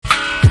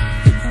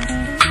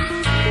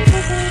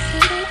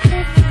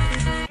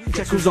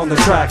Check who's on the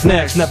track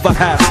next. Never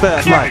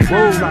half-fast like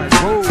whoa.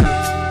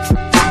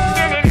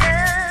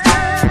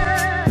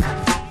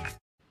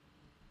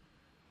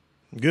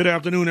 Good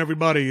afternoon,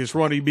 everybody. It's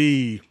Ronnie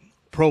B,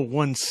 Pro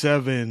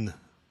 17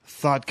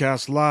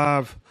 Thoughtcast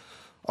Live.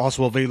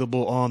 Also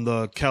available on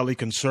the Cali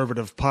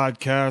Conservative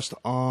Podcast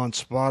on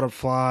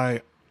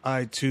Spotify,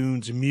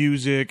 iTunes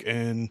Music,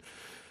 and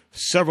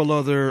several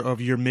other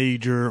of your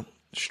major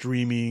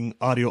streaming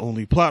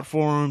audio-only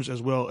platforms,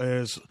 as well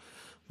as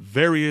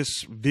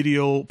various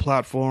video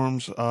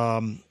platforms,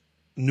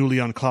 newly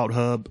on Cloud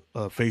Hub,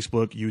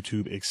 Facebook,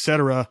 YouTube,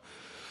 etc.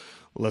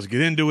 Let's get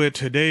into it.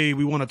 Today,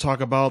 we want to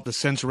talk about the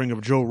censoring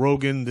of Joe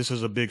Rogan. This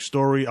is a big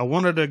story. I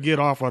wanted to get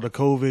off of the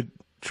COVID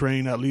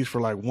train at least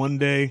for like one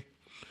day,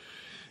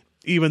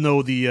 even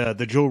though the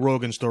Joe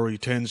Rogan story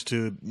tends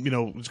to,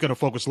 it's going to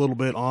focus a little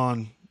bit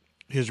on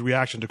his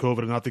reaction to COVID,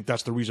 and I think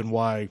that's the reason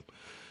why,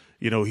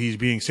 he's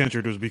being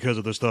censored, was because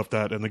of the stuff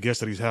that and the guests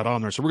that he's had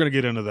on there. So we're going to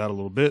get into that a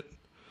little bit.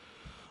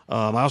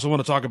 I also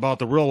want to talk about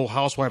the Real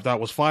Housewife that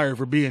was fired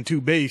for being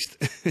too based.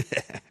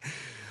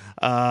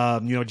 Jenny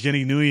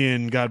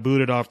Nguyen got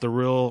booted off the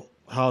Real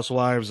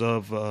Housewives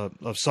of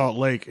Salt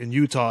Lake in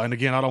Utah. And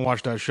again, I don't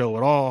watch that show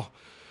at all.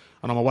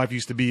 I know my wife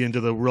used to be into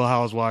the Real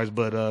Housewives,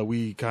 but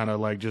we kind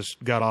of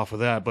just got off of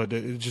that. But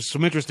it's just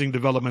some interesting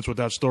developments with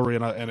that story,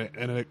 and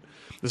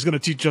it's going to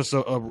teach us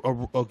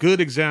a good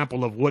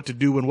example of what to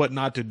do and what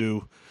not to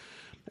do,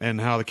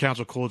 and how the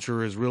cancel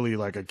culture is really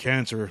like a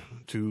cancer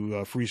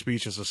to free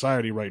speech in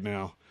society right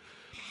now.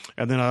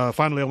 And then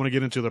finally, I want to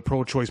get into the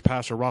pro-choice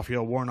pastor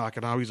Raphael Warnock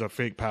and how he's a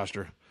fake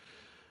pastor,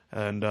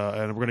 and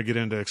we're going to get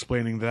into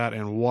explaining that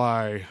and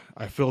why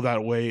I feel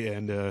that way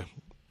and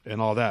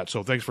all that.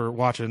 So thanks for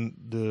watching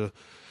the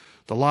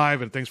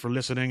live, and thanks for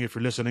listening if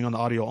you're listening on the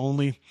audio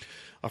only.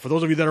 For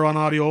those of you that are on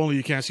audio only,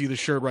 you can't see the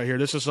shirt right here.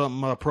 This is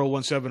something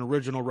Pro 17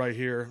 original right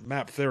here,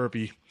 MAP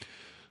Therapy.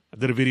 I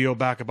did a video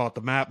back about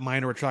the MAP,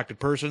 minor attracted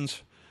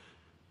persons.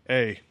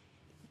 Hey,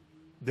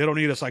 they don't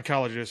need a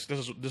psychologist.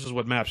 This is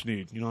what MAPs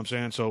need. You know what I'm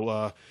saying?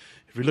 So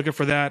if you're looking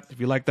for that, if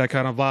you like that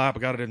kind of vibe, I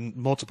got it in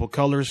multiple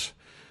colors.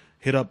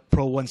 Hit up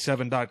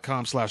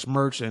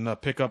pro17.com/merch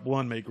and pick up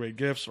one, make great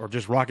gifts, or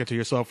just rock it to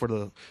yourself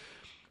to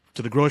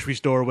the grocery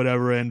store or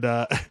whatever. And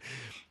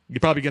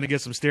you're probably going to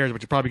get some stares,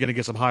 but you're probably going to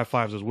get some high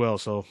fives as well.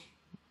 So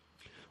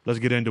let's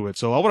get into it.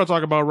 So I want to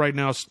talk about right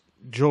now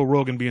Joe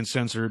Rogan being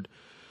censored.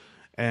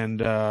 And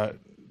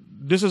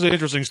this is an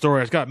interesting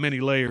story. It's got many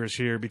layers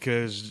here,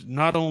 because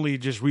not only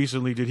just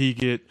recently did he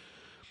get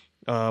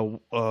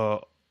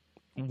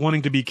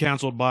wanting to be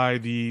canceled by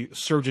the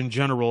Surgeon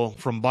General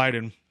from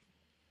Biden,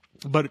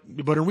 but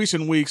in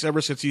recent weeks,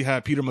 ever since he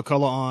had Peter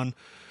McCullough on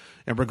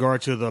in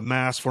regard to the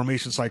mass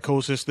formation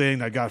psychosis thing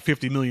that got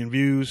 50 million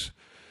views,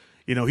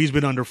 he's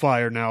been under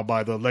fire now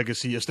by the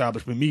legacy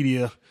establishment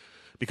media,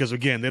 because,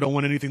 again, they don't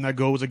want anything that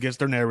goes against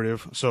their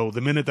narrative. So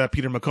the minute that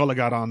Peter McCullough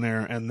got on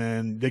there and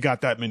then they got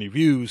that many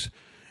views,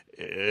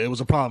 it was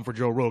a problem for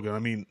Joe Rogan. I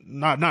mean,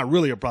 not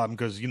really a problem,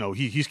 because,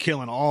 he's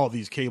killing all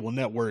these cable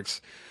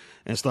networks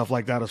and stuff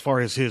like that as far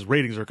as his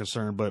ratings are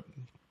concerned. But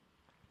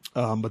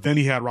then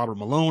he had Robert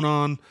Malone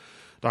on,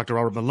 Dr.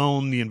 Robert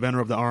Malone, the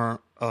inventor of the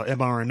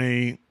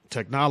mRNA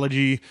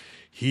technology.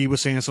 He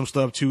was saying some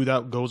stuff, too,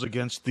 that goes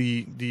against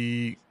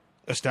the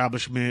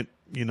establishment,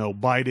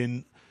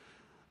 Biden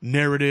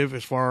narrative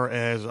as far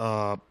as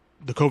the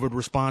COVID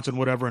response and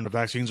whatever, and the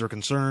vaccines are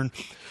concerned.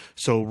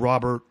 So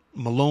Robert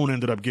Malone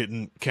ended up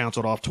getting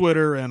canceled off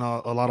Twitter and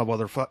a lot of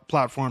other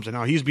platforms, and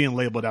now he's being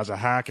labeled as a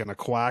hack and a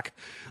quack.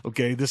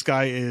 Okay, this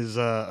guy is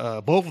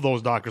both of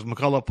those doctors.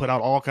 McCullough put out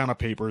all kind of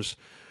papers.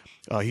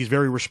 He's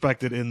very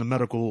respected in the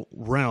medical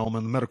realm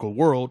and the medical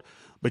world,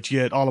 but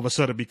yet all of a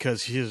sudden,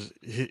 because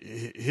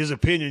his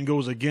opinion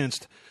goes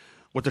against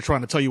what they're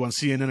trying to tell you on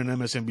CNN and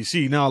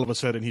MSNBC, now all of a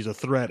sudden he's a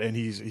threat, and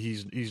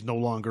he's no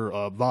longer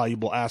a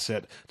valuable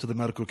asset to the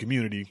medical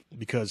community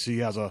because he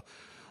has a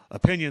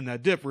opinion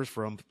that differs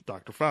from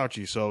Dr.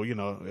 Fauci. So,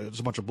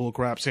 it's a bunch of bull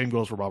crap. Same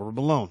goes for Robert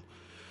Malone.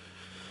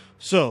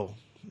 So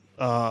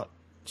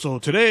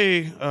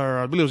today, or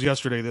I believe it was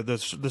yesterday, that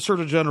the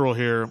Surgeon General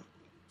here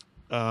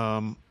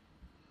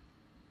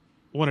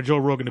wanted Joe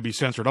Rogan to be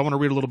censored. I want to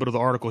read a little bit of the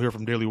article here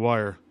from Daily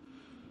Wire.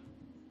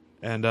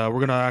 And we're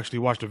going to actually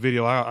watch the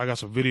video. I got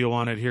some video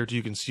on it here so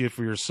you can see it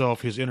for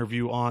yourself, his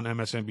interview on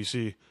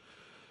MSNBC.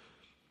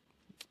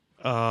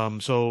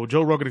 So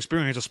Joe Rogan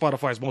Experience is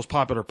Spotify's most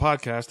popular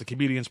podcast. The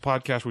comedian's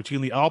podcast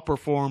routinely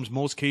outperforms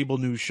most cable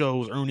news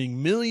shows,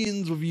 earning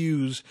millions of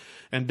views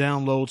and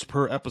downloads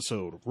per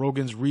episode.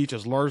 Rogan's reach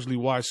is largely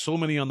why so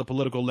many on the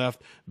political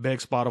left beg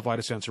Spotify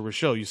to censor his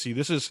show. You see,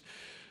 this is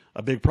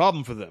a big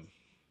problem for them,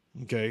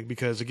 okay?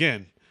 Because,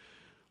 again,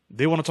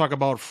 they want to talk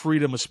about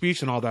freedom of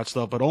speech and all that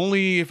stuff, but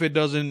only if it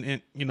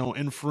doesn't,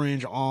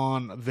 infringe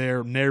on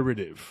their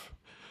narrative,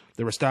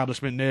 their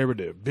establishment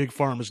narrative, Big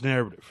Pharma's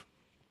narrative.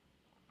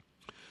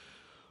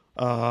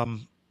 So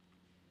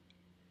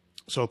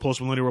Post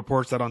Millennial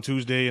reports that on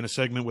Tuesday, in a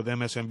segment with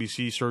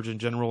MSNBC, Surgeon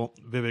General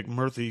Vivek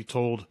Murthy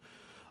told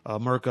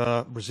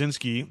Mirka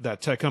Brzezinski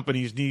that tech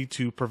companies need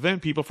to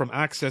prevent people from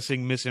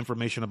accessing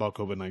misinformation about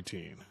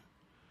COVID-19.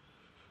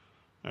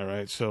 All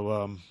right,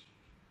 so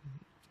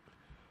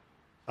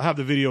I have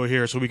the video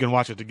here so we can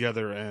watch it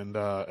together and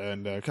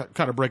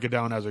kind of break it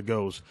down as it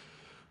goes.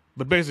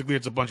 But basically,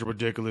 it's a bunch of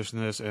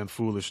ridiculousness and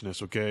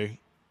foolishness. Okay.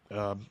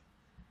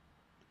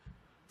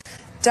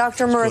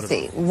 Dr.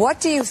 Murthy, what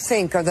do you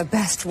think are the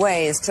best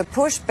ways to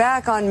push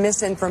back on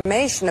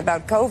misinformation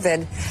about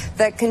COVID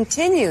that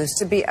continues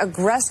to be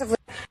aggressively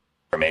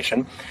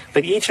information?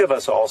 But each of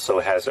us also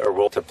has a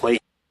role to play.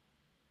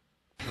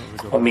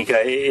 Well,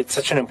 Mika, it's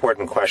such an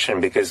important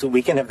question because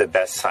we can have the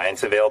best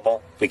science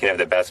available, we can have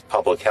the best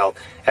public health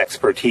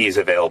expertise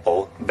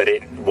available, but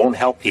it won't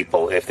help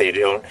people if they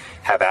don't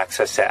have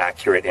access to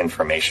accurate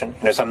information.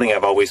 You know, something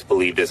I've always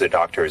believed as a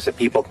doctor is that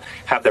people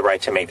have the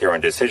right to make their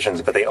own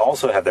decisions, but they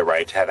also have the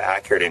right to have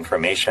accurate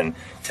information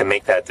to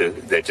make that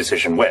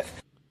decision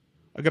with.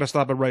 I got to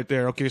stop it right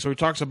there. Okay, so he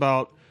talks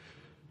about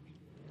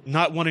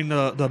not wanting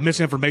the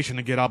misinformation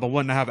to get out, but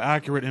wanting to have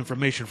accurate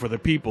information for the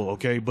people.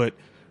 Okay, but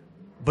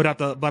at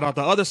the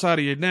other side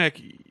of your neck,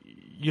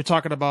 you're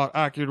talking about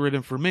accurate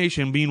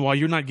information. Meanwhile,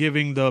 you're not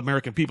giving the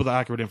American people the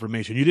accurate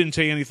information. You didn't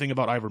say anything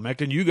about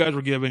ivermectin. You guys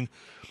were giving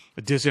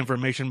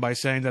disinformation by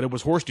saying that it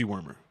was horse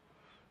dewormer.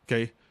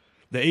 Okay,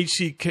 the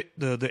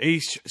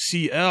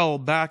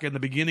HCL back in the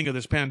beginning of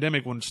this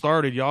pandemic when it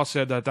started, y'all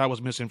said that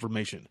was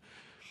misinformation.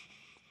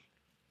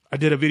 I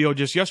did a video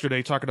just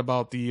yesterday talking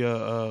about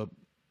the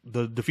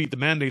Defeat the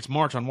Mandates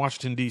march on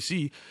Washington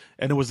D.C.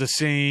 and it was the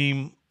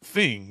same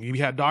thing. You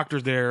had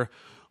doctors there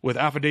with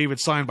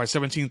affidavits signed by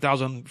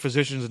 17,000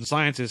 physicians and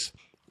scientists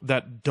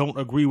that don't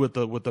agree with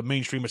the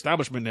mainstream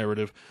establishment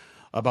narrative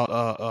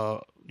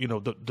about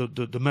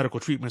the medical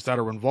treatments that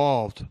are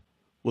involved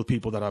with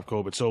people that have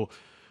COVID. So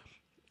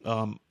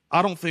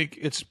I don't think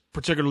it's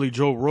particularly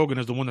Joe Rogan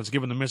is the one that's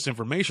giving the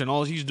misinformation.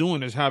 All he's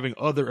doing is having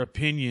other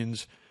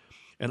opinions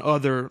and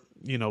other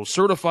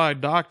certified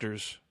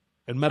doctors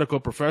and medical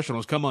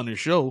professionals come on his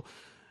show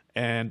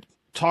and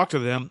talk to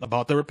them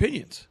about their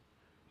opinions.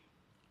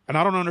 And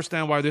I don't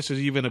understand why this is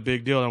even a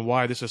big deal and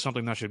why this is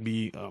something that should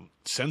be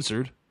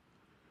censored.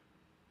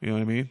 You know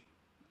what I mean?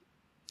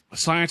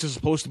 Science is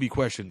supposed to be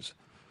questions.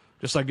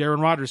 Just like Aaron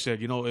Rodgers said,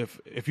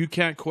 if you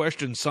can't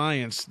question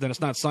science, then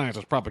it's not science,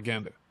 it's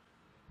propaganda.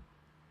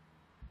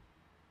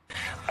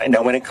 I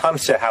know when it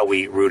comes to how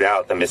we root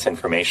out the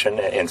misinformation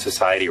in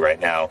society right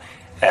now,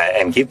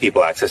 and give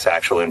people access to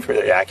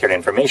accurate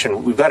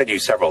information, we've got to do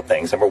several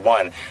things. Number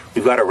one,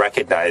 we've got to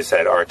recognize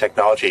that our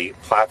technology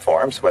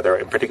platforms,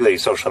 whether particularly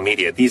social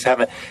media, these have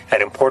an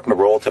important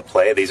role to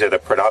play. These are the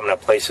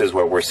predominant places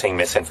where we're seeing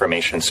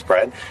misinformation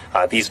spread.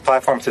 These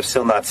platforms have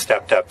still not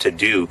stepped up to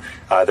do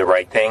the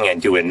right thing and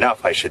do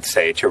enough, I should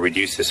say, to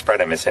reduce the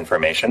spread of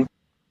misinformation.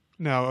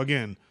 Now,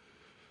 again,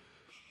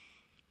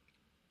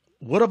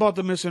 what about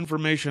the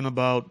misinformation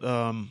about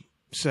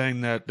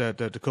saying that the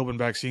COVID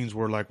vaccines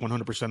were like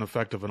 100%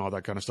 effective and all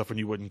that kind of stuff, and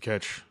you wouldn't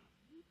catch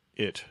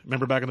it?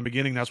 Remember back in the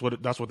beginning, that's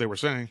what they were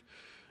saying.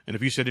 And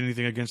if you said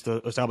anything against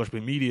the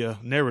establishment media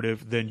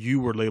narrative, then you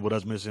were labeled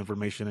as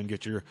misinformation and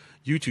get your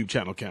YouTube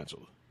channel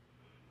canceled.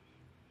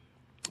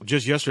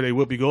 Just yesterday,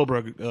 Whoopi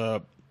Goldberg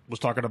was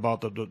talking about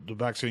the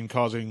vaccine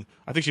causing,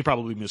 I think she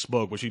probably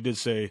misspoke, but she did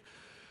say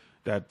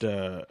that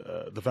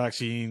the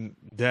vaccine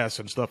deaths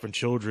and stuff in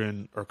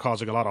children are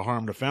causing a lot of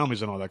harm to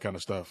families and all that kind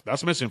of stuff.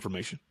 That's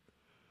misinformation.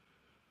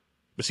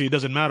 But see, it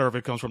doesn't matter if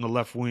it comes from the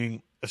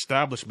left-wing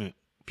establishment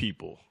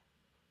people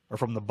or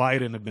from the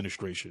Biden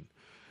administration.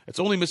 It's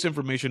only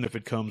misinformation if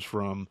it comes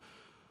from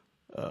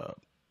a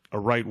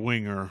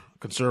right-winger,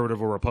 conservative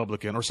or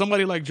Republican, or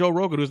somebody like Joe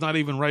Rogan who's not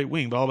even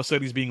right-wing, but all of a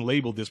sudden he's being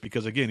labeled this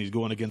because, again, he's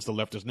going against the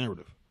leftist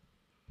narrative.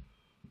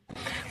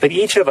 But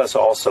each of us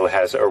also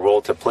has a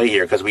role to play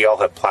here because we all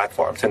have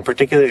platforms. And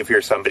particularly if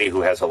you're somebody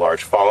who has a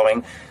large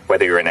following,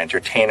 whether you're an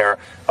entertainer,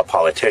 a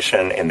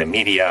politician, in the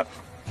media,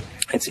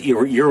 it's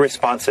your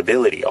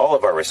responsibility, all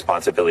of our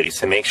responsibilities,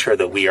 to make sure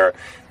that we are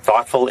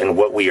thoughtful in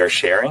what we are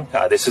sharing.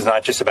 This is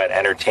not just about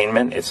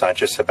entertainment. It's not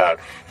just about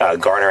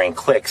garnering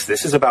clicks.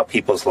 This is about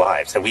people's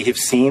lives. And we have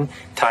seen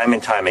time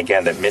and time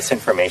again that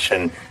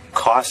misinformation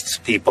costs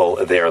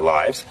people their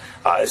lives.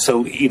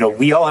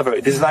 We all have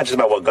this is not just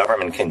about what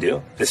government can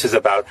do. This is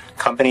about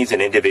companies and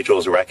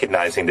individuals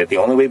recognizing that the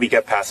only way we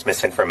get past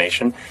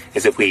misinformation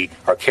is if we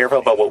are careful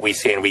about what we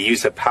say and we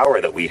use the power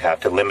that we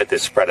have to limit the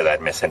spread of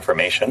that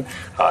misinformation.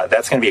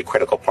 That's going to be a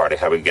critical part of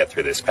how we get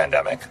through this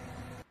pandemic.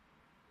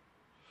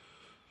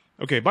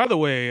 Okay, by the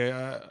way,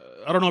 I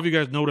don't know if you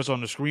guys noticed on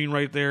the screen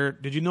right there.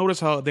 Did you notice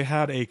how they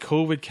had a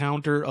COVID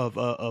counter of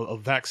a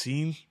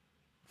vaccine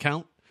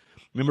count?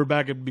 Remember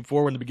back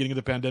before in the beginning of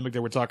the pandemic, they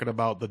were talking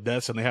about the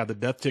deaths and they had the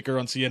death ticker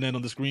on CNN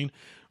on the screen.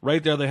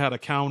 Right there, they had a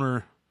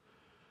counter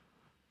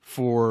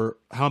for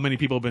how many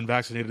people have been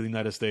vaccinated in the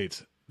United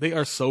States. They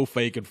are so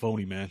fake and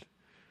phony, man.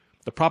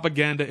 The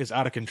propaganda is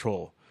out of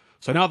control.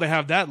 So now they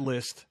have that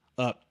list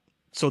up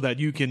so that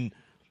you can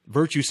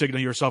virtue signal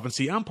yourself and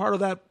see, I'm part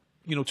of that,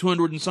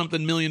 200 and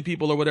something million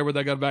people or whatever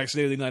that got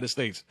vaccinated in the United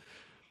States.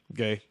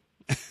 Okay.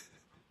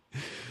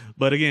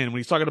 But again, when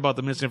he's talking about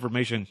the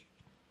misinformation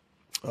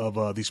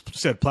of these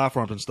said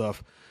platforms and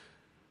stuff,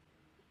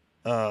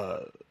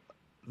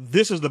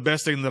 this is the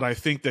best thing that I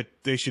think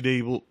that they should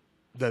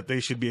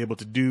be able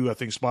to do. I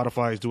think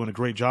Spotify is doing a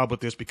great job with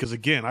this because,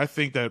 again, I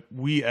think that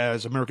we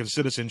as American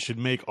citizens should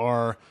make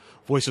our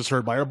voices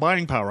heard by our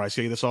buying power. I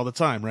say this all the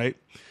time, right?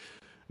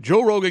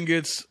 Joe Rogan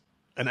gets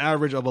an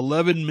average of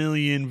 11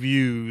 million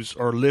views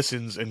or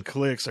listens and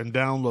clicks and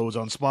downloads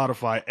on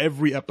Spotify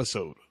every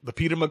episode. The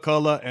Peter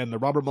McCullough and the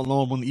Robert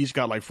Malone one each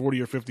got like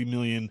 40 or 50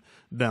 million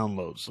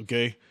downloads,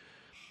 okay?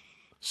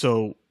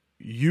 So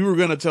you were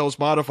going to tell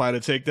Spotify to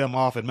take them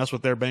off and mess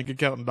with their bank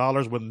account in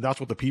dollars when that's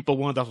what the people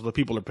want, that's what the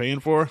people are paying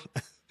for?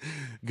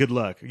 Good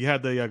luck. You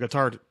had the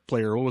guitar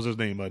player, what was his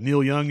name?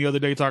 Neil Young the other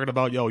day talking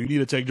about, yo, you need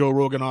to take Joe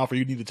Rogan off or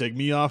you need to take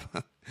me off.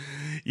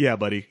 Yeah,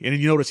 buddy. And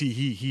you notice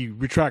he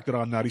retracted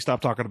on that. He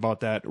stopped talking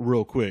about that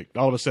real quick.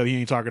 All of a sudden, he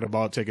ain't talking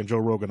about taking Joe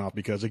Rogan off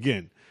because,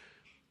 again,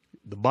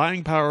 the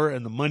buying power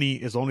and the money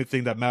is the only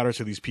thing that matters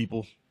to these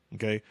people,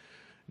 okay?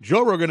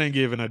 Joe Rogan ain't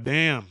giving a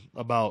damn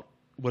about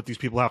what these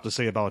people have to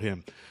say about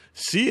him.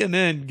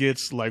 CNN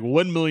gets like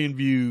 1 million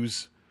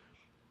views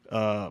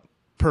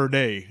per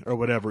day or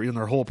whatever in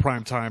their whole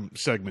primetime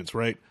segments,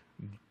 right?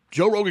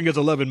 Joe Rogan gets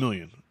 11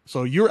 million.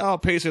 So you're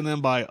outpacing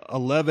them by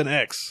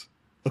 11x,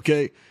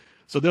 okay?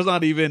 So there's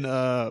not even,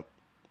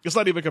 it's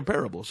not even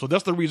comparable. So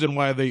that's the reason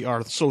why they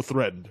are so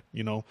threatened.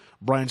 You know,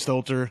 Brian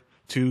Stelter,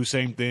 too,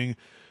 same thing.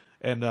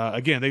 And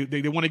again,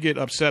 they want to get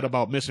upset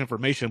about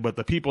misinformation, but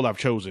the people have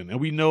chosen. And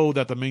we know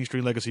that the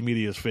mainstream legacy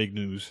media is fake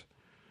news.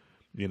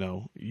 You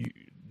know,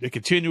 they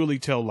continually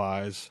tell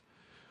lies,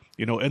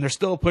 you know, and they're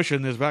still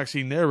pushing this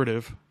vaccine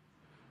narrative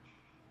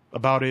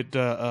about it,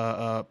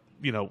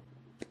 you know,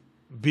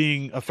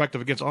 being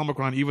effective against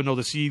Omicron, even though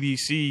the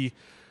CDC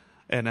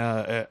and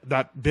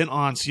that been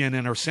on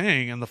CNN are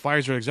saying, and the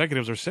Pfizer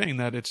executives are saying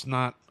that it's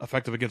not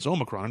effective against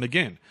Omicron. And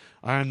again,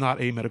 I am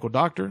not a medical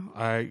doctor.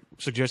 I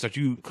suggest that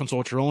you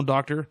consult your own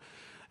doctor,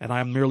 and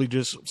I am merely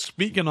just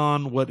speaking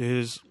on what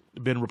has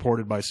been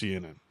reported by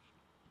CNN.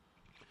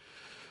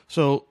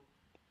 So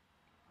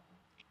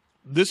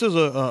this is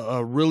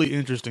a really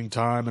interesting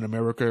time in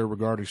America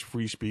regarding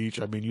free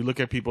speech. I mean, you look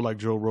at people like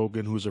Joe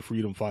Rogan, who's a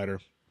freedom fighter.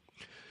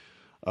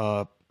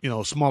 You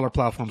know, smaller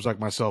platforms like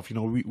myself, you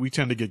know, we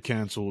tend to get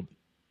canceled,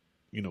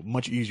 you know,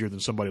 much easier than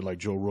somebody like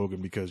Joe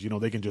Rogan because, you know,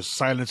 they can just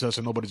silence us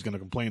and nobody's going to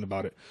complain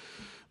about it.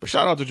 But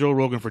shout out to Joe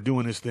Rogan for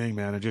doing his thing,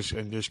 man, and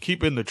just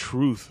keeping the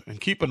truth and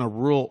keeping a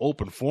real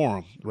open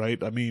forum,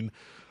 right? I mean,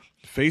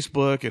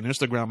 Facebook and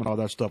Instagram and all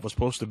that stuff was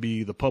supposed to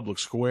be the public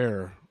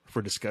square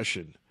for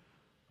discussion.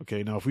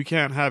 Okay, now if we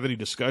can't have any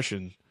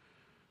discussion,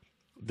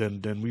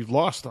 then we've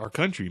lost our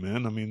country,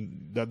 man. I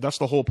mean, that's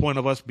the whole point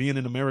of us being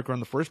in America in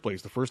the first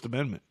place, the First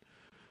Amendment.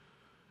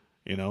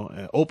 You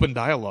know, open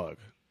dialogue.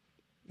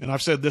 And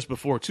I've said this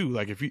before too.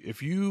 Like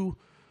if you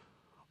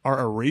are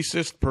a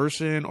racist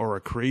person or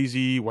a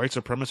crazy white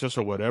supremacist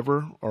or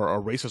whatever, or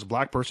a racist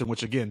black person,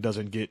 which again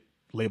doesn't get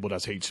labeled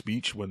as hate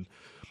speech when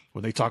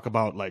they talk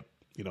about, like,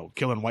 you know,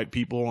 killing white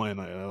people and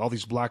all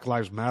these Black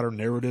Lives Matter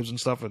narratives and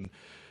stuff, and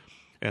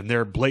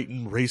their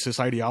blatant racist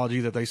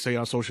ideology that they say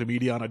on social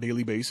media on a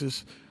daily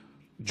basis.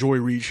 Joy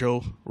Reid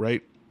show,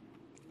 right?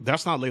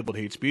 That's not labeled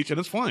hate speech, and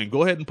it's fine.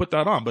 Go ahead and put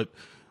that on, but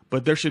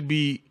there should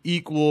be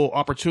equal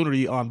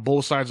opportunity on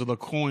both sides of the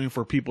coin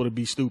for people to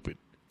be stupid,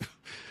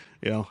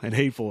 you know, and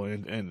hateful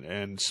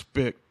and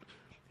spit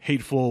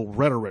hateful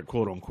rhetoric,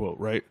 quote unquote,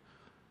 right?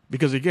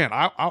 Because again,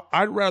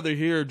 I'd rather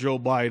hear Joe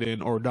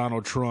Biden or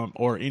Donald Trump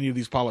or any of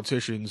these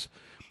politicians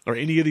or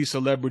any of these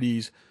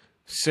celebrities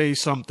say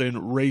something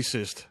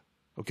racist.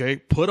 Okay,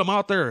 put them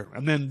out there,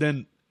 and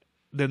then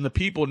the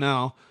people,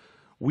 now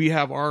we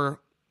have our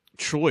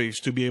choice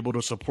to be able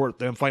to support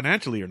them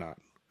financially or not,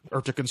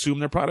 or to consume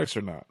their products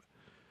or not.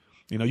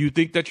 You know, you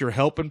think that you're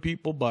helping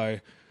people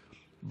by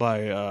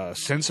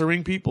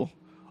censoring people?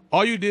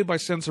 All you did by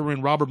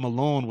censoring Robert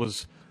Malone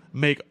was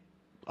make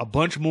a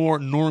bunch more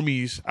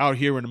normies out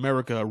here in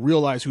America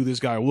realize who this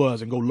guy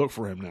was and go look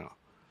for him now.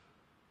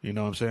 You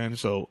know what I'm saying?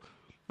 So,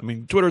 I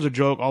mean, Twitter's a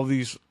joke. All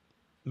these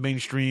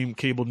mainstream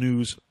cable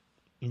news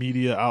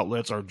media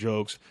outlets are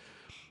jokes.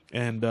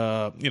 And,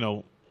 you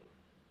know,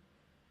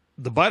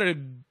 the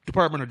Biden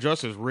Department of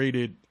Justice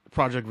raided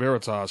Project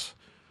Veritas,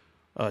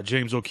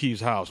 James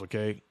O'Keefe's house,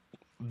 okay?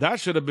 That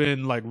should have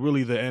been, like,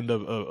 really the end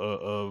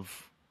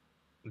of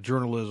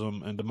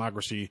journalism and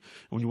democracy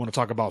when you want to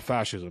talk about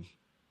fascism.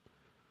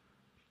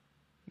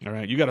 All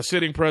right, you got a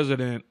sitting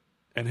president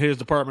and his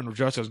Department of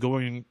Justice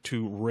going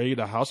to raid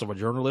a house of a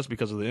journalist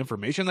because of the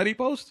information that he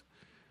posts?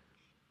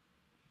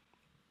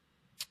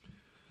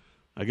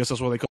 I guess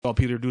that's what they call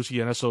Peter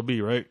Doocy and SOB,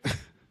 right?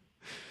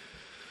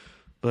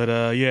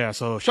 But, yeah,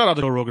 so shout out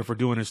to Joe Rogan for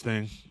doing his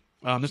thing.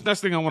 This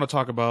next thing I want to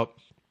talk about,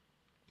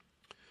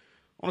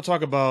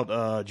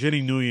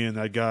 Jenny Nguyen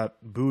that got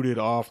booted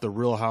off the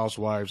Real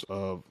Housewives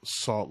of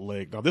Salt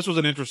Lake. Now, this was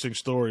an interesting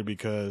story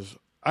because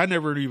I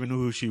never even knew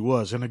who she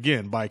was. And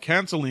again, by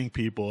canceling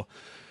people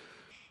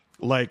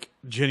like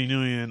Jenny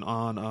Nguyen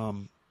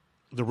on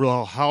the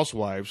Real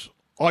Housewives,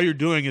 all you're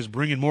doing is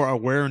bringing more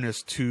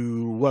awareness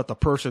to what the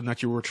person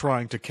that you were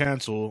trying to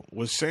cancel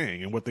was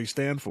saying and what they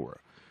stand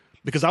for.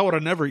 Because I would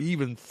have never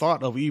even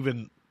thought of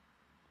even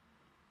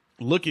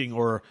looking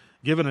or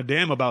giving a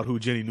damn about who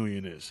Jenny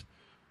Nguyen is.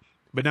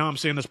 But now I'm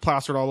seeing this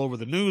plastered all over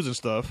the news and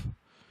stuff,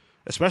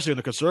 especially in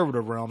the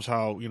conservative realms,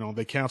 how, you know,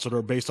 they canceled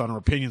her based on her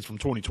opinions from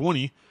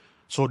 2020.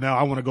 So now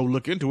I want to go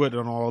look into it,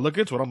 and I'll look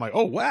into it. I'm like,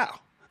 oh, wow.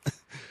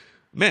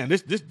 Man,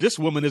 this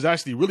woman is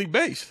actually really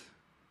based.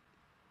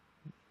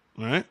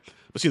 All right?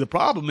 But see, the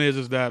problem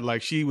is that,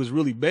 like, she was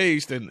really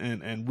based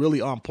and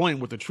really on point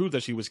with the truth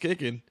that she was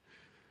kicking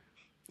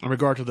in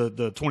regard to the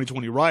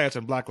 2020 riots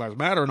and Black Lives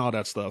Matter and all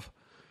that stuff.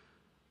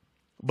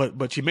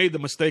 But she made the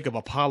mistake of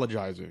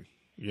apologizing,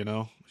 you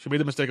know? She made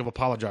the mistake of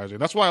apologizing.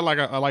 That's why I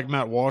like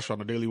Matt Walsh on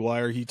the Daily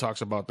Wire. He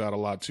talks about that a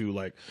lot, too.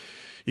 Like,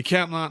 you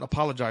can't not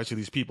apologize to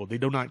these people. They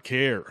do not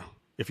care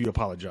if you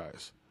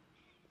apologize.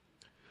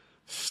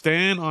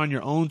 Stand on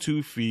your own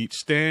 2 feet.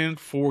 Stand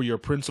for your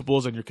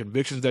principles and your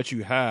convictions that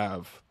you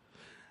have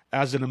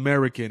as an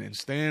American, and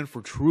stand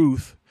for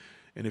truth.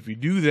 And if you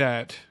do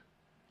that,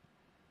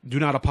 do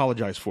not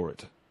apologize for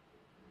it,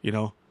 you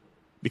know,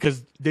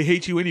 because they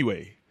hate you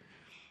anyway.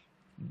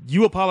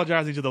 You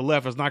apologizing to the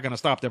left is not going to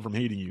stop them from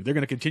hating you. They're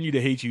going to continue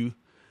to hate you.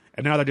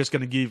 And now they're just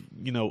going to give,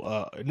 you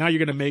know, now you're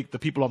going to make the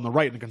people on the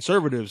right and the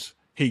conservatives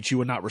hate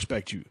you and not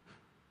respect you.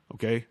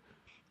 Okay.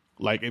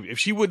 Like if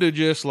she would have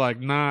just like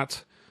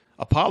not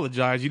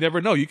apologized, you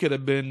never know. You could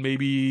have been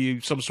maybe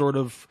some sort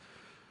of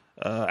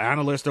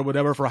analyst or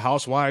whatever for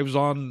Housewives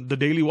on the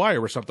Daily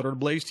Wire or something, or the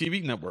Blaze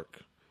TV network,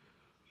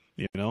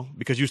 you know,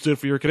 because you stood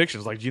for your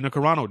convictions like Gina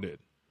Carano did.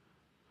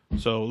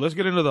 So let's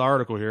get into the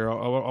article here.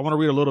 I want to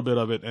read a little bit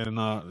of it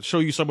and show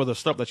you some of the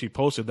stuff that she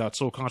posted that's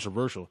so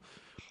controversial,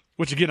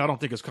 which again, I don't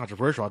think it's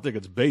controversial. I think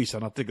it's based,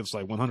 and I think it's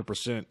like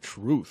 100%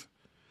 truth.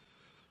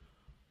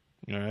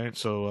 All right.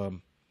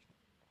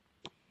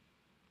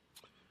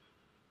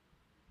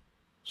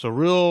 So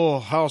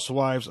Real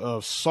Housewives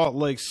of Salt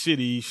Lake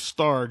City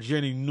star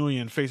Jenny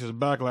Nguyen faces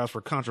backlash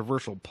for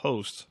controversial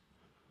post.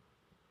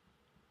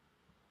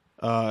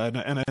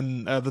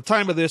 And at the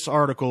time of this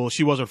article,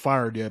 she wasn't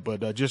fired yet,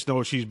 but just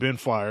know she's been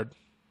fired.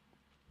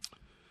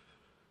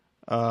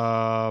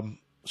 So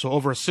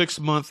over a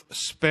 6-month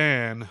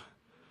span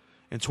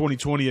in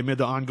 2020, amid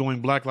the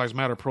ongoing Black Lives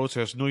Matter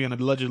protests, Nguyen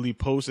allegedly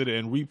posted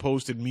and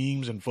reposted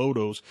memes and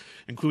photos,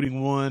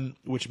 including one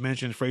which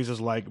mentioned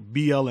phrases like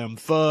BLM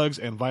thugs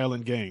and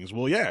violent gangs.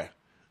 Well, yeah,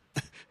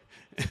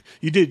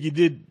 you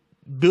did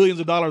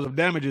billions of dollars of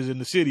damages in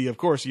the city. Of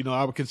course, you know,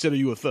 I would consider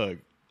you a thug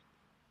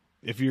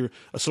if you're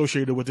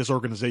associated with this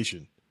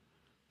organization.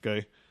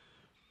 Okay.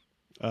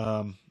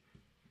 Oh,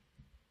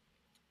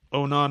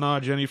 nah,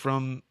 Jenny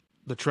from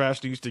the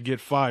trash needs to get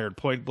fired.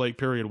 Point blank,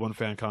 period. One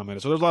fan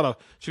commented. So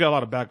she got a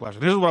lot of backlash.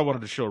 And here's what I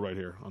wanted to show right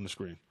here on the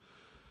screen.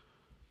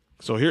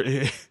 So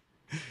here's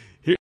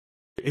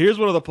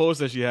one of the posts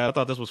that she had. I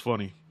thought this was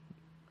funny.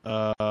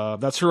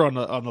 That's her on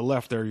the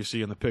left there. You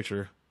see in the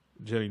picture,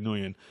 Jenny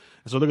Nguyen. And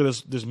so look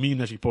at this meme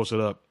that she posted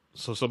up.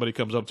 So somebody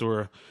comes up to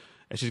her,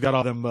 and she's got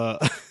all them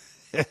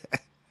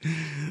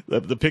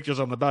the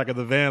pictures on the back of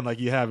the van like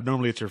you have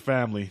normally at your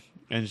family.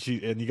 And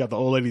you got the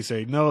old lady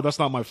say, "No, that's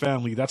not my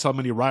family. That's how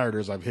many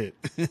rioters I've hit."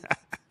 Because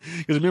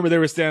remember, they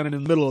were standing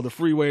in the middle of the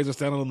freeways and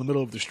standing in the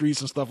middle of the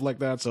streets and stuff like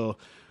that. So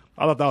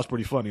I thought that was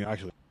pretty funny,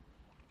 actually.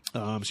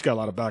 She got a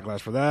lot of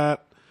backlash for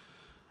that.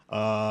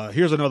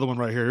 Here's another one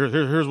right here.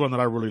 Here's one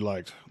that I really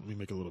liked. Let me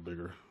make it a little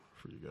bigger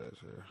for you guys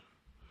here.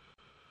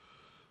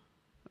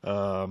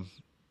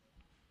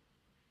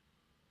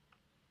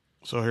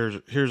 So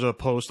here's a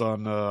post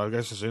on, I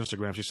guess it's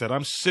Instagram. She said,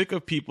 "I'm sick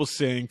of people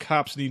saying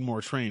cops need more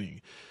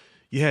training.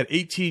 You had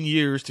 18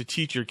 years to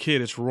teach your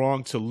kid it's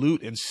wrong to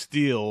loot and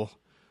steal,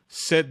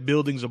 set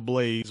buildings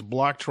ablaze,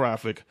 block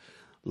traffic,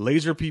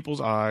 laser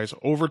people's eyes,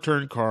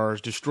 overturn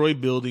cars, destroy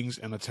buildings,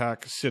 and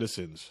attack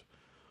citizens.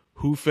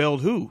 Who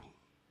failed who?"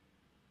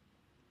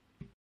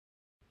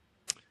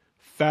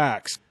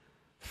 Facts.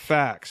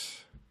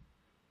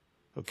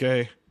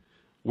 Okay.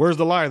 Where's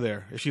the lie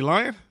there? Is she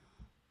lying?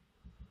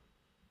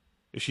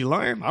 Is she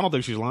lying? I don't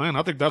think she's lying.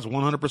 I think that's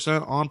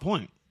 100% on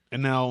point.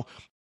 And now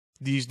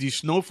these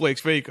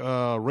snowflakes, fake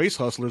race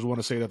hustlers want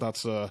to say that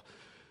that's,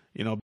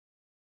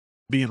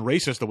 being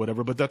racist or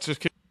whatever, but that's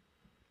just. She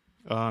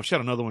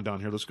had another one down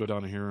here. Let's go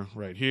down to here,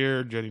 right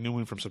here. Jenny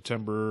Nguyen from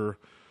September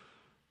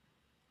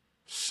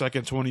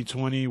 2nd,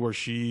 2020, where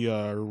she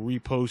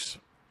reposts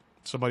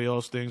somebody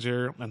else's things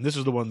here. And this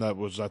is the one that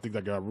was, I think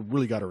that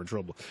really got her in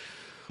trouble.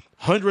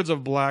 Hundreds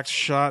of blacks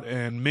shot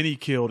and many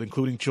killed,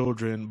 including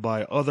children,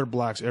 by other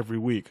blacks every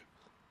week.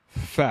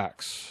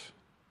 Facts.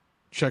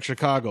 Check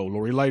Chicago,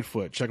 Lori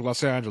Lightfoot. Check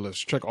Los Angeles.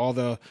 Check all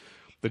the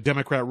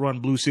Democrat-run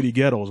blue city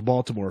ghettos,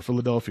 Baltimore,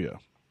 Philadelphia.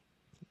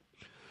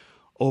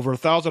 Over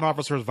 1,000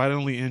 officers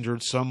violently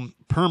injured, some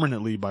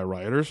permanently by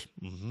rioters.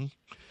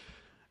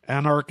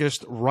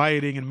 Anarchist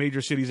rioting in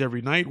major cities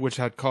every night, which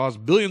had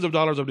caused billions of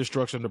dollars of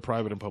destruction to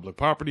private and public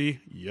property.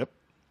 Yep.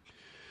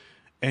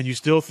 And you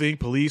still think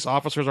police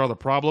officers are the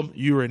problem?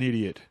 You're an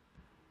idiot.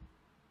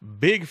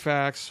 Big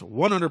facts,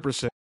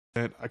 100%.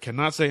 I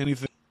cannot say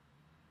anything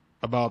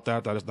about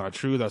that. That is not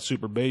true. That's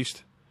super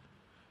based.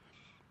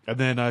 And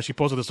then she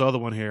posted this other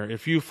one here.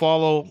 If you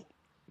follow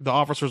the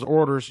officer's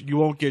orders, you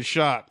won't get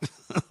shot.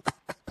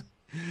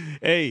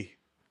 Hey,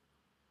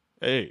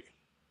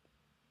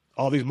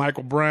 all these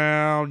Michael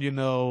Brown,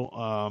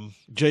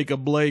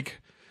 Jacob Blake,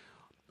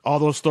 all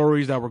those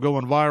stories that were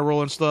going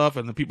viral and stuff,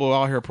 and the people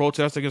out here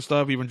protesting and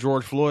stuff, even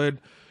George Floyd,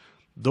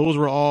 those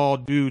were all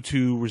due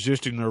to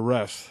resisting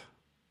arrest.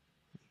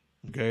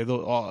 Okay,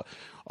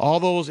 all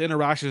those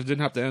interactions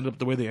didn't have to end up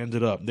the way they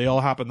ended up. They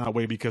all happened that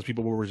way because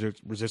people were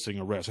resisting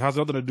arrest. It has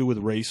nothing to do with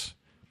race.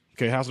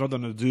 Okay, it has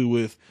nothing to do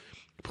with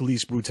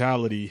police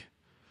brutality.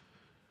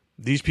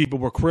 These people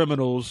were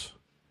criminals,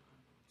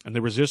 and they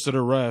resisted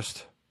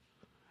arrest,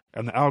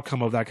 and the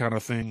outcome of that kind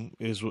of thing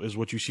is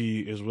what you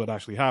see is what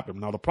actually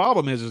happened. Now, the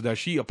problem is that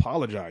she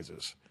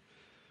apologizes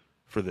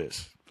for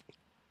this,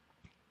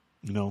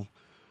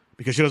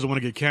 because she doesn't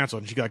want to get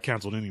canceled, and she got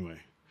canceled anyway.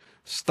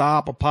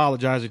 Stop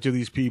apologizing to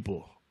these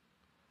people.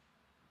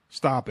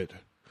 Stop it.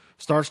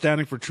 Start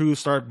standing for truth.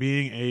 Start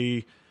being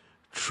a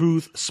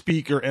truth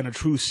speaker and a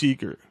truth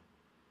seeker.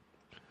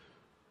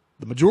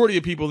 The majority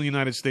of people in the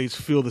United States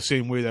feel the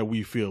same way that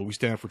we feel. We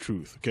stand for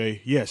truth,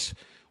 okay? Yes,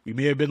 we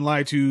may have been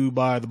lied to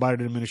by the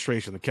Biden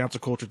administration. The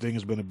cancel culture thing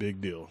has been a big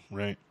deal,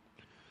 right?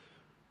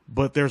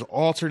 But there's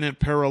alternate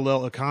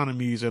parallel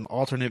economies and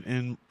alternate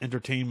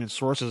entertainment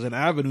sources and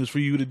avenues for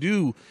you to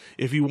do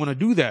if you want to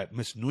do that,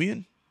 Miss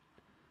Nguyen.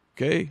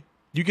 Okay?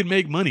 You can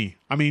make money.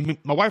 I mean,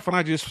 my wife and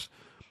I just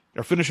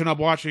are finishing up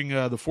watching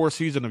the 4th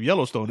season of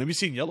Yellowstone. Have you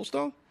seen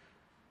Yellowstone?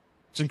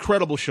 It's an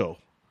incredible show.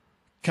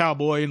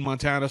 Cowboy in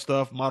Montana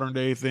stuff, modern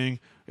day thing.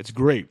 It's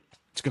great.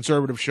 It's a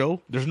conservative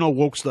show. There's no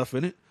woke stuff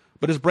in it,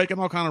 but it's breaking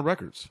all kind of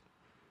records.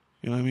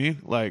 You know what I mean?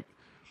 Like,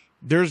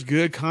 there's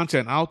good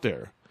content out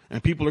there,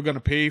 and people are going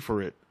to pay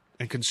for it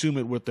and consume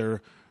it with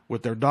their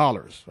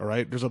dollars. All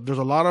right. There's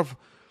a lot of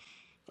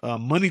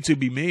money to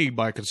be made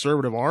by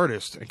conservative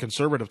artists and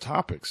conservative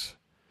topics.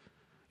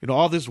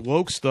 All this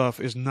woke stuff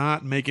is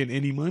not making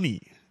any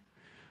money.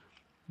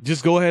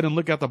 Just go ahead and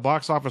look at the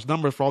box office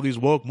numbers for all these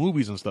woke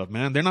movies and stuff,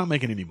 man. They're not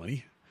making any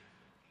money.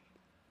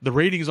 The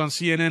ratings on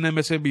CNN,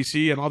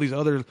 MSNBC, and all these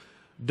other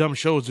dumb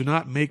shows do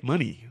not make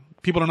money.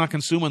 People are not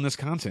consuming this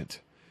content.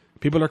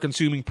 People are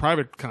consuming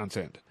private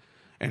content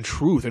and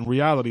truth and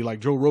reality like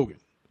Joe Rogan.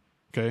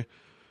 Okay?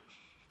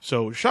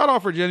 So shout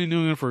out for Jenny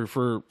Nguyen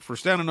for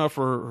standing up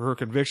for her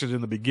convictions in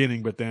the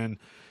beginning, but then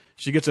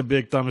she gets a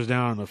big thumbs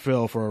down and a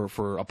fail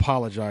for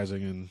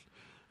apologizing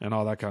and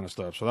all that kind of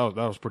stuff. So that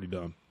was pretty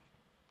dumb.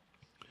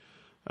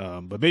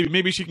 But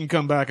maybe she can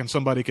come back and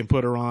somebody can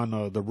put her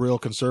on the Real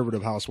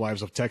Conservative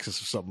Housewives of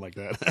Texas or something like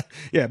that.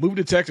 Yeah, move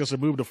to Texas or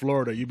move to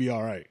Florida. You'd be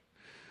all right.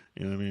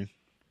 You know what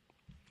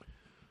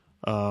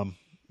I mean?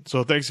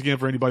 So thanks again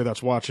for anybody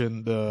that's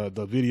watching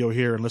the video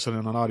here and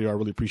listening on audio. I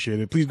really appreciate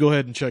it. Please go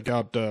ahead and check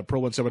out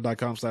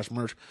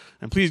pro17.com/merch.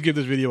 And please give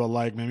this video a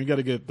like, man. We got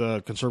to get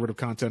the conservative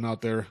content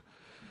out there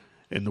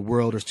in the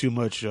world. There's too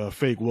much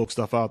fake woke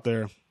stuff out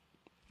there,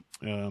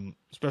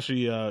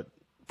 especially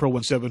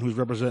Pro17, who's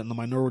representing the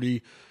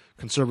minority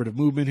conservative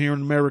movement here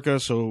in America.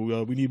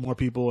 So we need more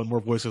people and more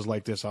voices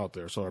like this out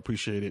there. So I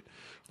appreciate it.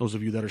 Those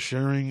of you that are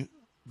sharing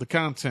the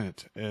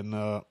content and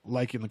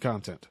liking the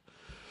content.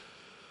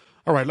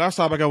 All right, last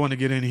topic I want to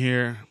get in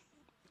here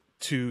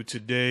to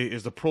today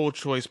is the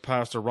pro-choice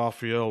pastor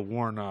Raphael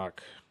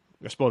Warnock.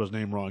 I spelled his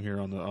name wrong here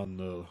on the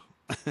on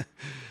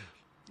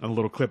a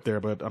little clip there,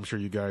 but I'm sure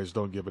you guys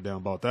don't give a damn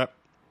about that.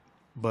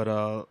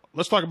 But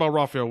let's talk about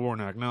Raphael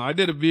Warnock. Now, I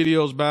did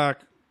videos back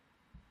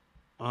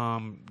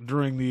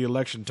during the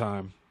election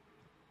time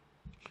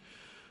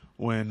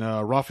when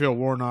Raphael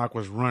Warnock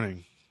was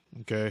running.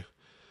 Okay.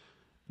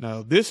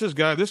 Now, this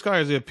guy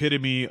is the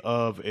epitome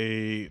of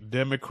a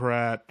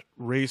Democrat,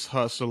 race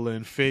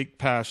hustling, fake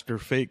pastor,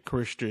 fake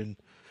Christian.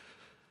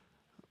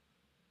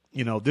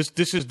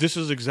 This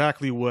is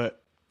exactly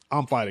what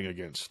I'm fighting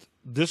against.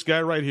 This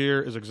guy right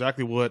here is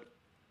exactly what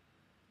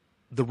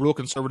the real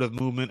conservative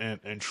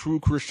movement and true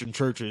Christian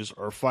churches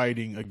are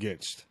fighting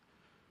against.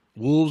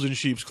 Wolves in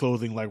sheep's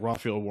clothing like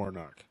Raphael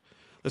Warnock.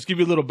 Let's give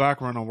you a little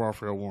background on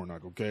Raphael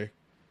Warnock, okay?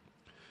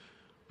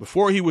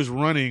 Before he was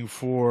running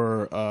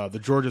for the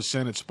Georgia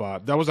Senate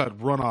spot, that was that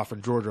runoff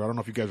in Georgia. I don't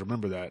know if you guys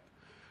remember that.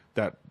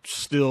 That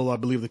still, I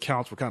believe the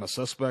counts were kind of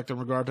suspect in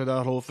regard to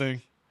that whole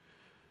thing.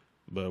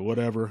 But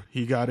whatever.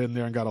 He got in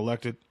there and got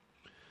elected.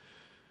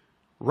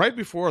 Right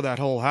before that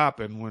whole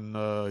happened, when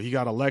he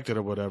got elected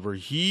or whatever,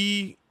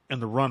 he,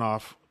 in the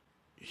runoff,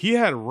 he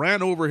had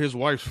ran over his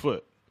wife's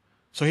foot.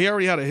 So he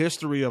already had a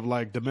history of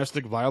like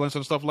domestic violence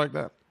and stuff like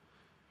that.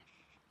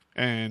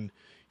 And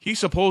he's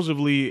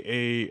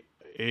supposedly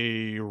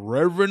a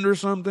reverend or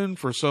something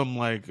for some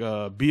like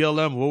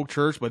BLM woke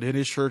church, but in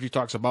his church he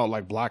talks about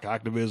like black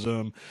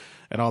activism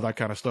and all that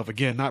kind of stuff.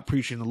 Again, not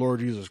preaching the Lord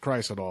Jesus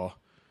Christ at all,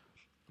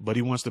 but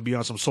he wants to be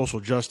on some social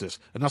justice.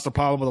 And that's the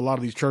problem with a lot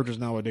of these churches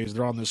nowadays.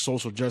 They're on this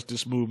social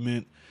justice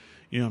movement,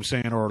 you know what I'm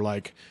saying? Or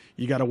like,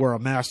 you got to wear a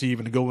mask to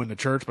even go into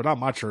church, but not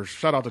my church.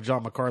 Shout out to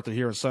John MacArthur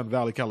here in Sun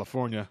Valley,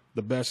 California,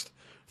 the best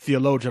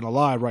theologian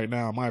alive right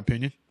now, in my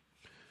opinion.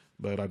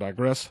 But I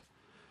digress.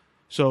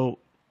 So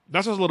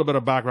that's just a little bit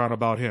of background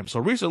about him. So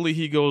recently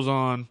he goes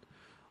on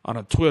on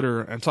a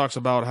Twitter and talks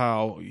about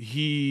how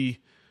he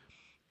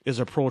is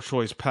a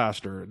pro-choice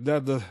pastor.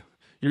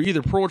 You're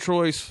either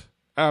pro-choice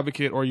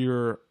advocate or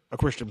you're a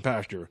Christian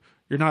pastor.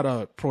 You're not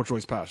a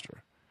pro-choice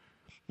pastor.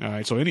 All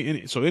right. So any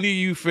of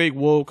you fake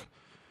woke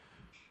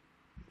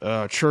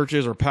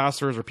churches or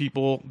pastors or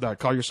people that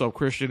call yourself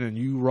Christian and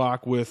you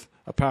rock with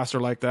a pastor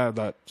like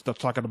that's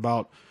talking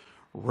about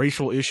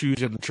racial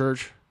issues in the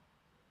church,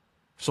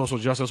 social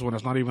justice when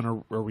it's not even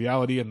a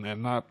reality,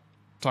 and not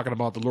talking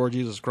about the Lord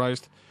Jesus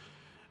Christ,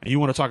 and you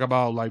want to talk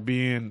about like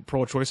being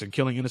pro-choice and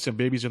killing innocent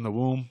babies in the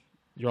womb,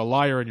 you're a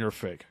liar and you're a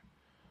fake.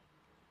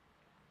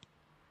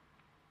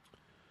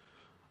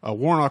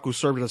 Warnock, who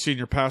served as a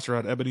senior pastor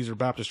at Ebenezer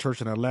Baptist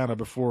Church in Atlanta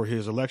before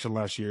his election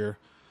last year,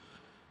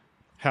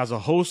 has a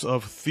host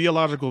of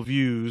theological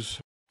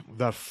views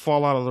that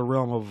fall out of the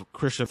realm of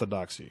Christian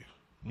orthodoxy.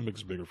 Let me make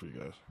this bigger for you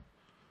guys.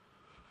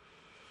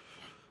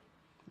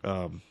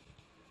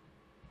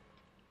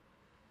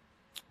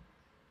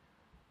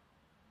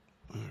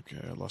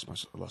 Okay, I lost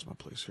my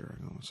place here.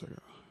 Hang on one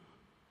second.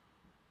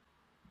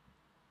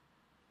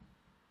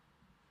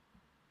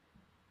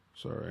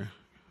 Sorry,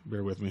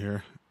 bear with me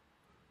here.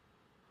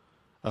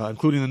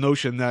 Including the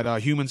notion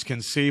that humans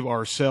can save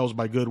ourselves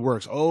by good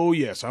works. Oh,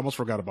 yes. I almost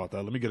forgot about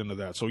that. Let me get into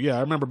that. So, yeah,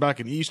 I remember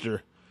back in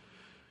Easter,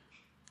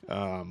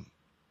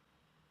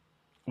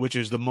 which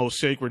is the most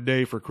sacred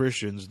day for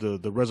Christians,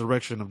 the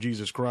resurrection of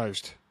Jesus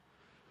Christ.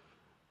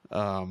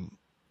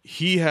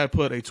 He had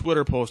put a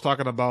Twitter post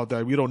talking about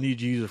that we don't need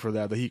Jesus for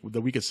that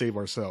we could save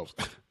ourselves.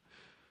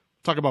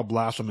 Talk about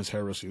blasphemous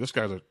heresy. This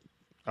guy's an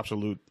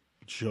absolute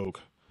joke.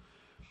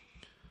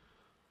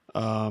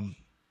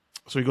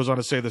 So he goes on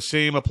to say the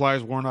same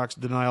applies Warnock's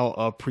denial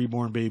of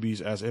preborn babies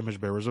as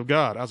image bearers of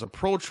God. As a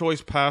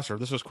pro-choice pastor,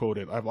 this is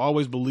quoted, I've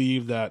always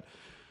believed that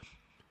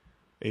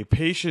a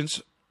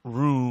patient's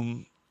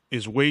room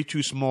is way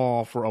too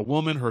small for a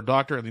woman, her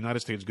doctor, and the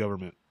United States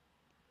government.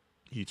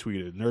 He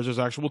tweeted. And there's his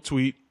actual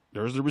tweet.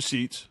 There's the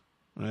receipts,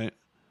 right?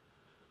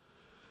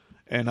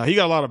 And he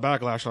got a lot of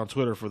backlash on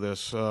Twitter for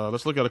this.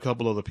 Let's look at a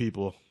couple of the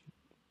people.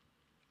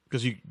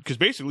 Because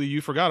basically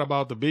you forgot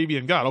about the baby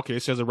and God. Okay,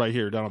 it says it right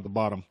here down at the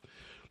bottom.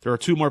 There are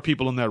two more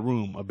people in that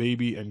room, a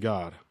baby and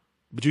God.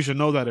 But you should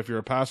know that if you're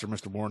a pastor,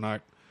 Mr.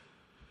 Warnock.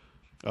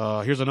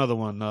 Here's another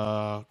one.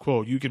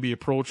 Quote, you can be a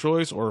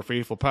pro-choice or a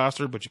faithful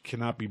pastor, but you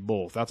cannot be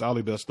both. That's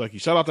Ali Beth Stuckey.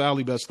 Shout out to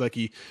Ali Beth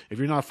Stuckey. If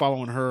you're not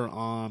following her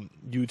on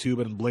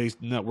YouTube and Blaze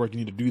Network, you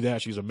need to do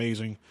that. She's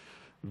amazing.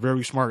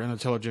 Very smart and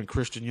intelligent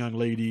Christian young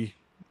lady.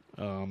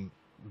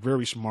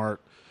 Very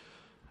smart.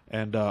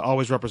 And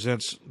always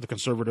represents the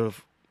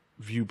conservative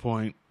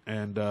viewpoint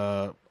and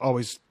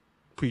always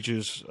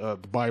preaches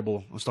the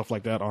Bible and stuff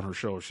like that on her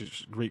show.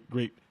 She's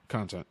great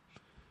content.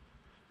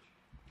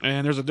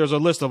 And there's a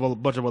list of a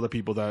bunch of other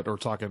people that are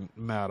talking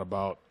mad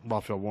about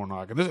Raphael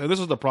Warnock. And this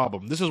is the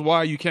problem. This is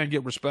why you can't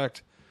get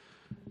respect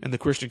in the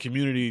Christian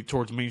community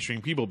towards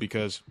mainstream people,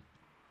 because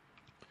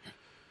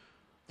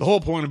the whole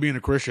point of being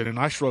a Christian, and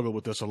I struggle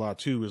with this a lot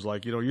too, is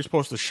like, you're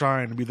supposed to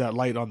shine and be that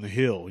light on the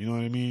hill, you know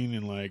what I mean?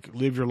 And like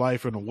live your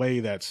life in a way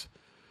that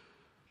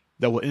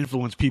will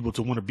influence people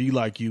to want to be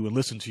like you and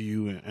listen to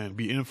you and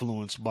be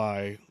influenced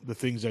by the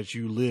things that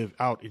you live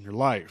out in your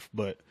life.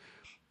 But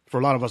for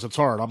a lot of us, it's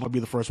hard. I'm going to be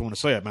the first one to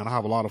say it, man. I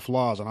have a lot of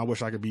flaws, and I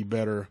wish I could be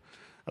better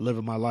at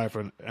living my life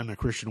in a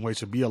Christian way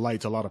to be a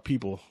light to a lot of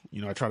people.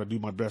 I try to do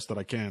my best that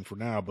I can for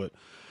now,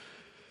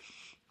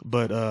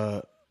 but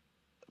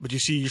you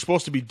see, you're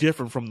supposed to be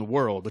different from the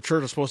world. The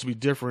church is supposed to be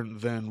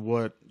different than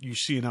what you're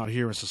seeing out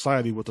here in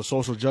society with the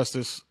social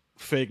justice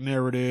fake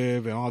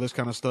narrative and all this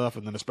kind of stuff.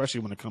 And then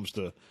especially when it comes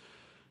to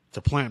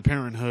Planned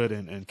Parenthood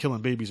and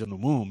killing babies in the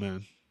womb,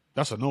 man,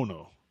 that's a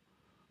no-no.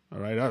 All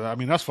right. I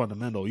mean, that's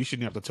fundamental. You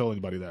shouldn't have to tell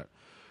anybody that.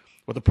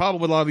 But the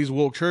problem with a lot of these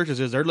woke churches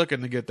is they're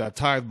looking to get that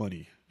tithe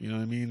money. You know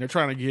what I mean? They're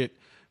trying to get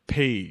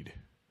paid.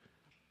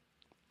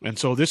 And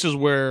so this is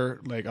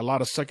where like a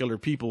lot of secular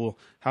people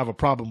have a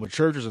problem with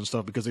churches and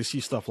stuff, because they see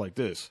stuff like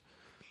this.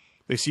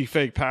 They see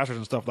fake pastors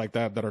and stuff like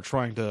that are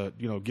trying to,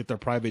 get their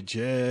private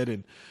jet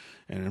and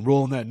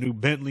enroll in that new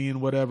Bentley and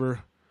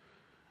whatever,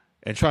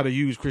 and try to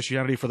use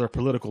Christianity for their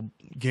political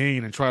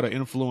gain and try to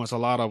influence a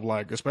lot of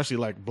like, especially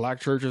like black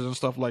churches and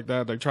stuff like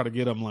that. They try to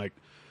get them like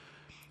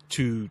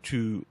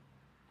to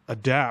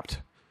adapt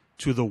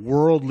to the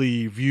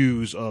worldly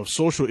views of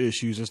social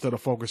issues instead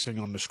of focusing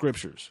on the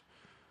scriptures.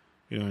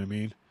 You know what I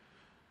mean?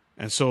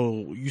 And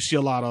so you see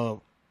a lot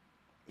of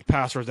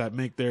pastors that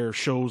make their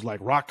shows like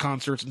rock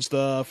concerts and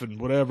stuff and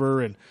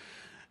whatever, and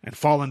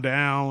falling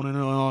down and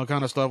all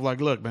kind of stuff.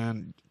 Like, look,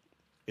 man,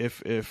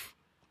 if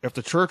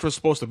the church was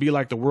supposed to be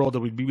like the world, it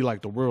would be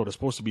like the world. It's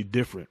supposed to be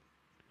different.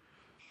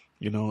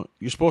 You're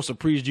supposed to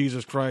preach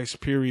Jesus Christ,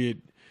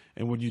 period.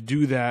 And when you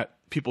do that,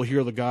 people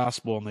hear the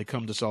gospel and they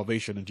come to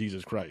salvation in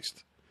Jesus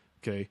Christ.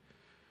 Okay?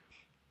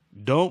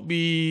 Don't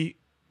be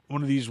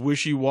one of these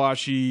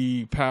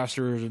wishy-washy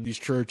pastors in these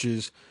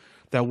churches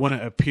that want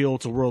to appeal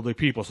to worldly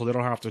people so they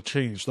don't have to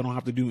change. They don't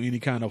have to do any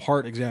kind of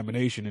heart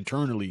examination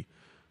internally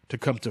to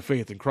come to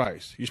faith in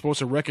Christ. You're supposed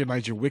to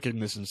recognize your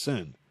wickedness and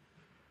sin.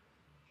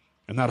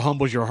 And that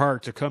humbles your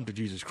heart to come to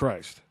Jesus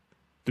Christ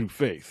through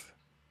faith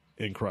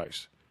in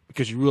Christ,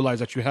 because you realize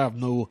that you have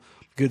no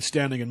good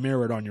standing and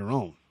merit on your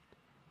own.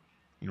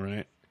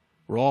 Right?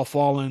 We're all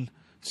fallen,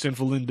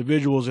 sinful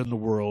individuals in the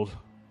world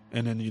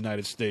and in the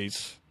United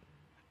States.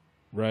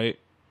 Right?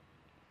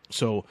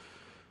 So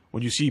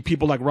when you see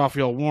people like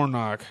Raphael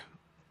Warnock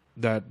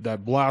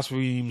that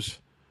blasphemes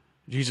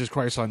Jesus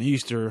Christ on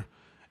Easter,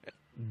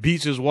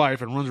 beats his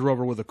wife and runs her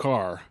over with a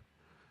car,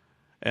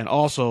 and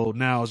also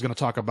now is going to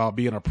talk about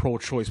being a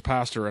pro-choice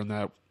pastor and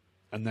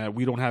that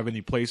we don't have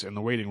any place in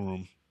the waiting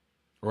room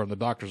or in the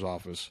doctor's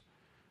office.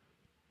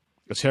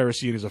 It's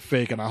heresy. It is a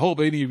fake. And I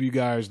hope any of you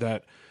guys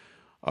that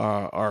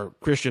are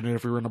Christian, and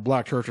if you're in a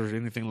black church or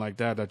anything like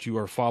that, that you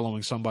are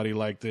following somebody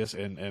like this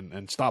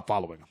and stop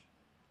following them.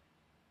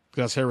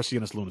 That's heresy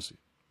and it's lunacy.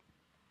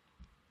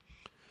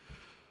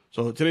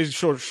 So today's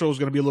show is going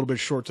to be a little bit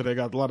short today.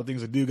 Got a lot of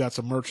things to do. Got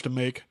some merch to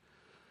make.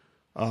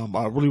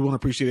 I really want to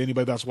appreciate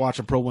anybody that's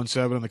watching Pro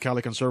 17 and the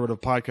Cali Conservative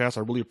podcast.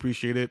 I really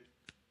appreciate it.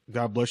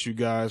 God bless you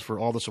guys for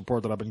all the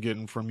support that I've been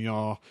getting from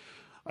y'all.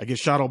 I get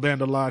shadow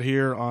banned a lot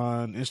here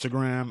on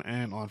Instagram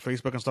and on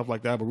Facebook and stuff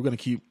like that, but we're going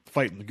to keep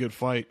fighting the good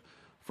fight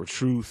for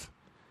truth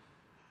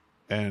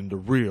and the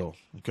real,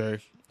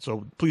 okay?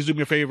 So please do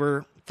me a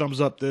favor,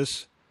 thumbs up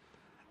this,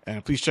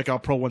 and please check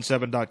out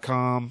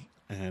pro17.com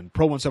and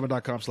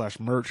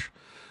pro17.com/merch.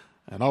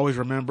 And always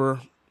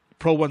remember,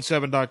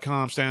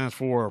 pro17.com stands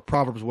for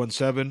Proverbs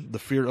 1:7. The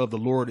fear of the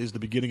Lord is the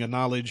beginning of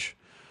knowledge.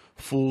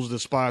 Fools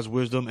despise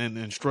wisdom and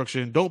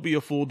instruction. Don't be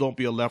a fool. Don't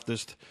be a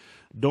leftist.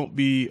 Don't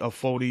be a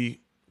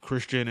phony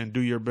Christian, and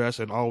do your best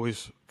and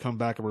always come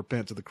back and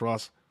repent to the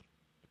cross.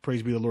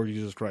 Praise be the Lord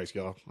Jesus Christ,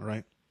 y'all. All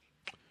right?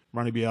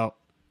 Ronnie B out.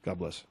 God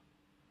bless.